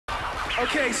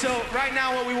Okay, so right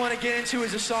now what we want to get into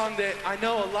is a song that I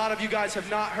know a lot of you guys have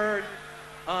not heard.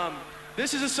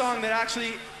 This is a song that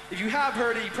actually, if you have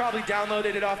heard it, you probably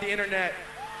downloaded it off the internet.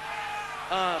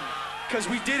 Because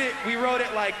we wrote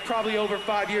it like probably over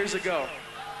 5 years ago.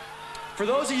 For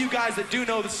those of you guys that do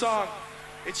know the song,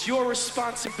 it's your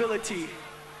responsibility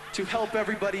to help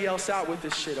everybody else out with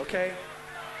this shit, okay?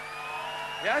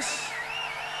 Yes?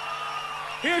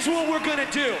 Here's what we're gonna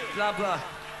do. Blah, blah.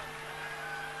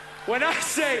 When I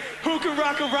say, who can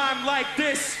rock a rhyme like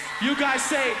this, you guys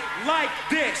say, like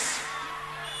this.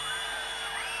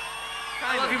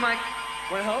 I love you, Mike.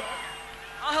 Want help?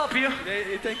 I'll help you.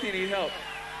 They think they need help.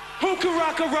 Who can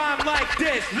rock a rhyme like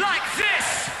this? Like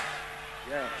this!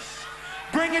 Yes.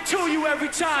 Bring it to you every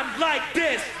time like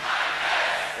this.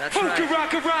 That's Who right. can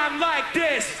rock a rhyme like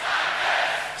this?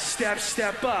 Step,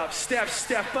 step up, step,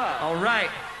 step up. All right.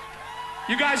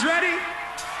 You guys ready?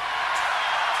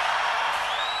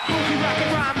 Who can rock a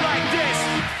rhyme like this?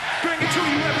 Bring it to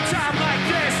you every time like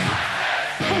this.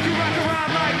 Who can rock a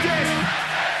rhyme like this?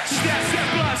 Step, step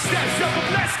up, step, step up,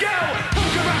 let's go. Who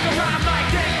can rock a rhyme like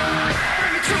this?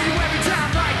 Bring it to you every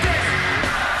time like this.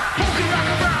 Who can rock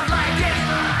a rhyme like this?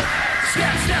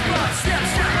 Step, step up, step,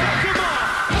 step up, come on.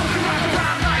 Who can rock a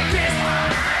rhyme like this?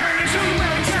 Bring it to you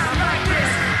every time like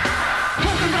this. Who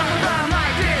can rock a rhyme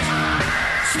like this?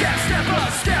 Step, step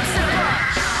up, step, step up.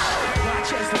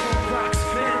 Watch as the moon rocks,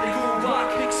 family moonwalk,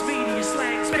 mixed media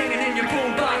slangs banging in your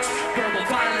boombox. Verbal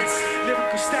violence,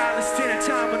 lyrical stylist in a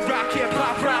time when rock, hip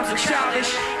hop rhymes are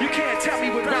childish. You can't tell me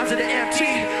what rhymes are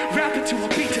empty. Rapping to a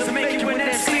beat doesn't make you an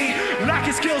MC.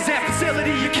 Lacking skills at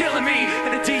facility, you're killing me.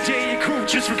 And the DJ and your crew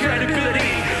just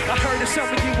regrettability. I heard that some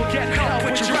of you will get help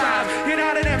with your rhyme. You're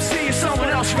not an MC, and someone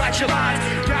else writes your lines.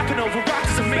 Rapping over rock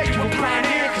doesn't make you a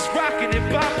pioneer. Cause rockin' and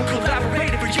bop will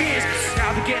collaborated for years.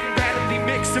 Now they're getting randomly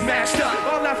mixed and mashed up.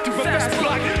 All after a fast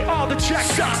block, all the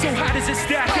tracks suck. So how does it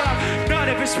stack up? None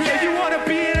of it's real. You wanna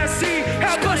be an MC?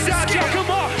 Help us out, yo, come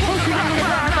on. Who can rock a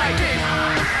rhyme like this?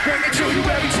 Bring it to you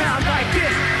every time like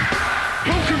this.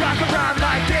 Who can rock a rhyme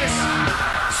like this?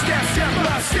 Step, step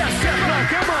up, step, step up,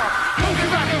 come on. Who can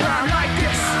rock a rhyme like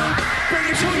this? Bring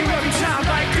it to you every time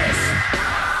like this.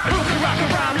 Who can rock a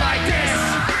rhyme like this?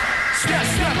 Step,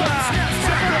 step up,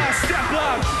 step up, step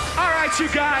up. All right, you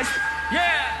guys.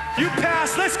 Yeah! You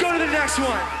passed. Let's go to the next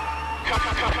one.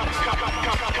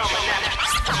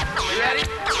 You ready?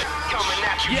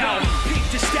 Yo, peep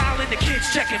the style and the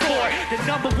kids checking for it. The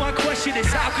number one question is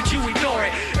how could you ignore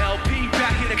it? LP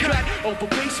back in the cut, over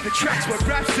basement tracks where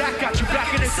rap Zach got you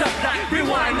backing this up. Now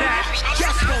rewind that.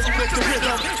 Just rolling with the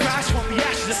rhythm. Rise from the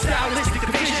ashes of stylistic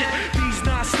division. These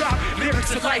non-stop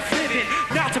lyrics of life living,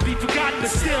 not to be forgotten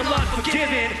but still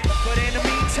unforgiven. But in the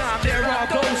meantime, there are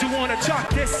those who wanna talk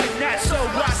this and that. So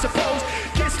I suppose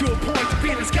gets to a point the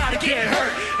feelings gotta get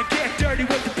hurt and get dirty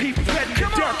with the people ready to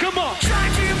dirt. Come on. Try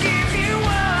to give you all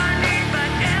I need, but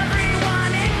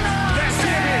everyone ignores That's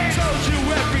it. Told you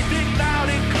everything loud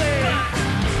and clear.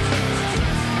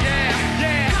 Yeah,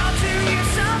 yeah. Call to you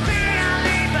so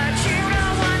clearly, but you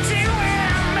don't want to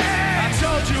hear me. I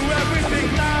told you everything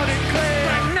loud and clear.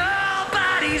 But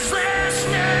nobody's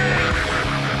listening.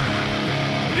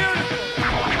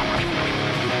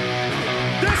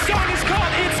 This song is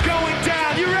called It's Going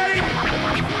Down. You ready?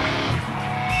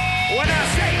 When I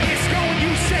say it's going,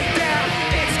 you say down.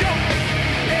 It's going,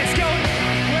 it's going.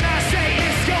 When I say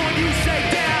it's going, you say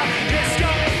down. It's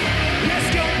going, it's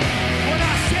going. When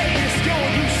I say it's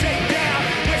going, you say down.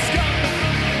 It's going,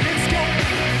 it's going.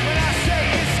 When I say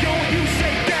it's going, you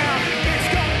say down. It's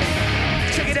going.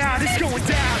 Check it out, it's going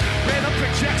down. Rhythm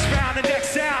projects round the next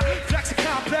sound. Flex a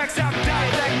complex out the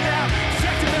dialect now.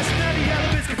 Sector less many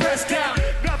elements compressed down.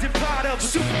 Melting pot of a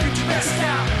super futurist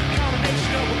now.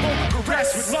 Combination of a vocal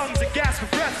caress with lungs and gas for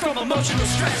breath from emotional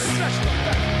stress.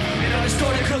 In a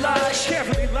distorted collage,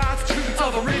 carefully lines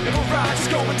of a rhythm barrage is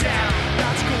going down.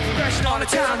 Logical progression on a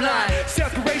timeline.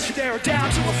 Separation there down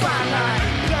to a fine line.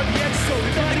 Blur the edges so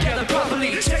they run together properly.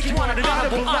 Take you on an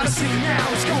audible odyssey now.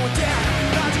 It's going down.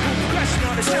 Logical progression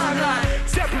on a timeline.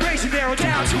 Separation there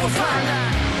down to a fine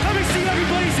line. Let me see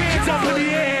everybody's hands up in the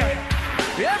air.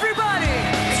 Everybody,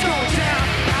 it's going down.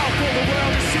 Out for the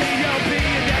world to see LP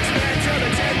and next man till the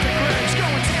 10th degree. It's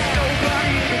going down.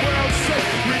 Nobody in the world is safe.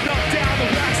 We knock down the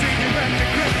racks and you rent the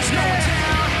grip. It's going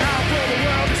down. Out for the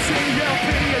world to see LP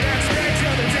and next man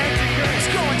till the 10th degree. It's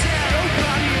going down.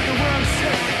 Nobody in the world is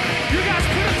safe. You guys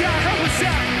put it down. Help us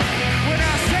out. When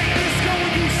I say it's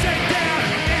going, you say down.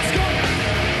 It's going.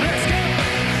 Let's go.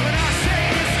 When I say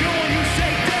it's going, you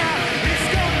say down. It's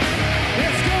going.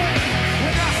 It's going.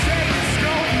 When I say it's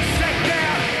going, you say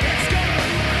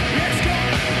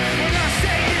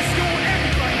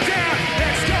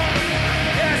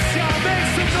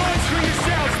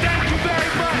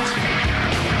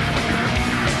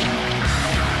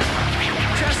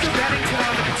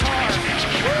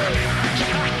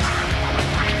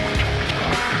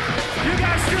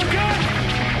still good?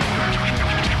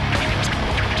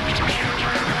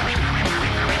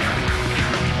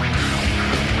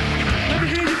 Let me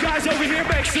hear you guys over here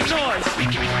make some noise.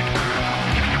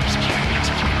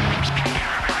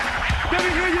 Let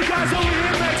me hear you guys over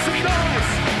here make some noise.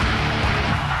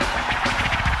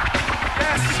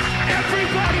 Yes,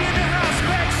 everybody in the house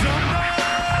make some noise.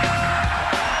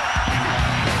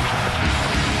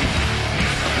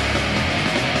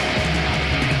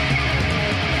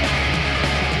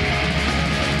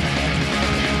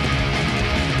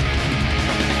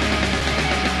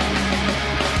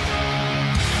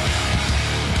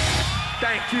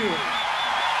 Thank you.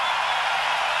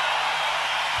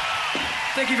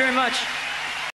 Thank you very much.